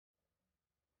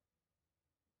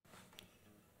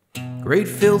Great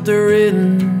filter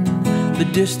in the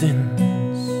distance.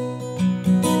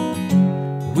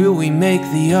 Will we make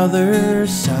the other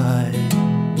side?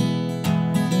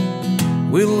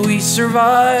 Will we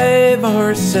survive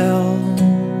ourselves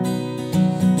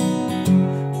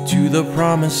to the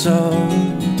promise of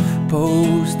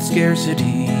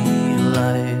post-scarcity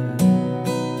life?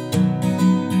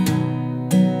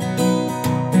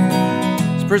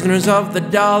 As prisoners of the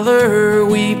dollar,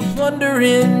 we plunder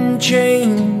in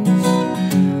chains,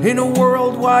 in a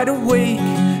world wide awake,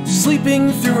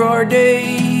 sleeping through our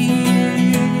days.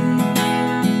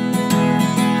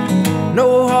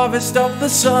 No harvest of the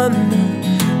sun,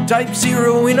 type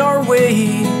zero in our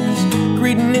ways.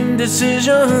 Greed and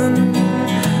indecision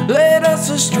led us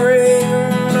astray.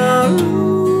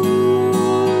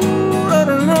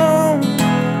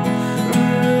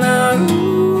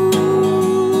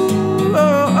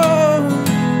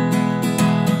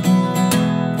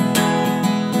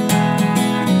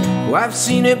 I've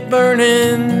seen it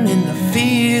burning in the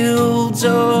fields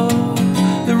of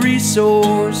the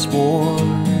resource war.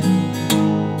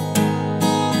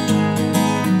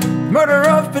 Murder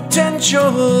of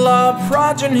potential, our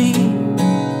progeny.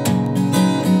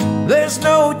 There's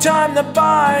no time to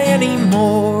buy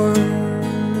anymore.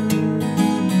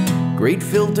 Great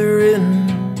filter in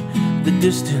the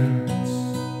distance.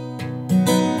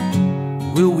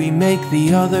 Will we make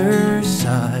the other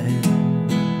side?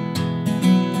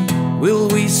 Will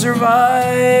we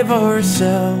survive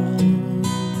ourselves?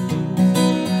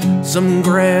 Some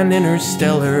grand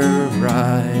interstellar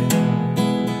ride.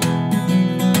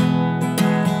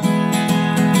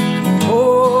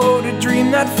 Oh, to dream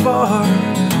that far.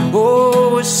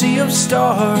 Oh, a sea of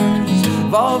stars.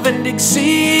 Evolve and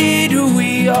exceed who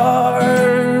we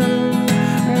are.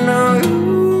 No.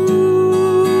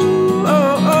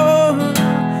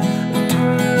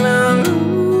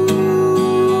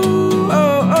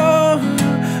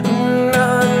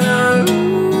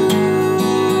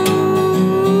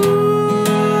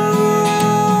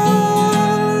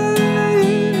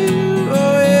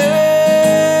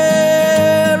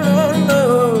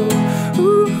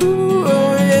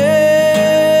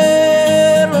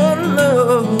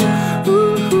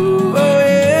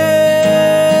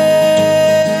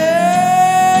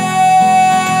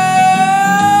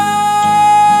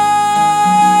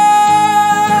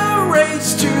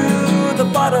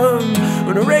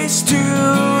 Race to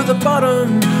the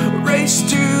bottom, race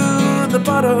to the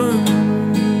bottom.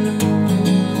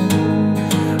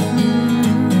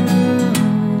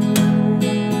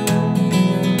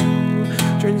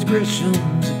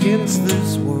 Transgressions against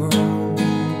this world.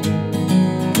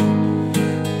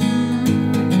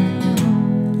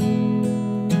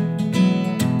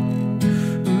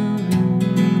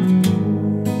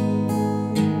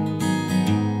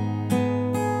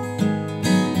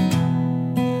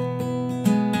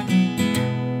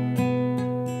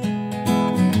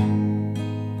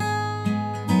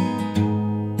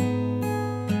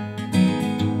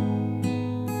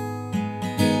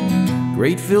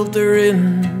 Great filter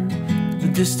in the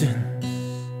distance.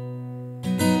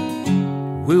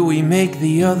 Will we make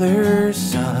the other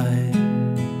side?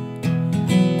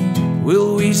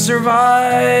 Will we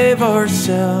survive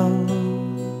ourselves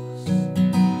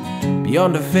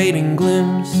beyond a fading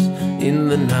glimpse in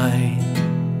the night?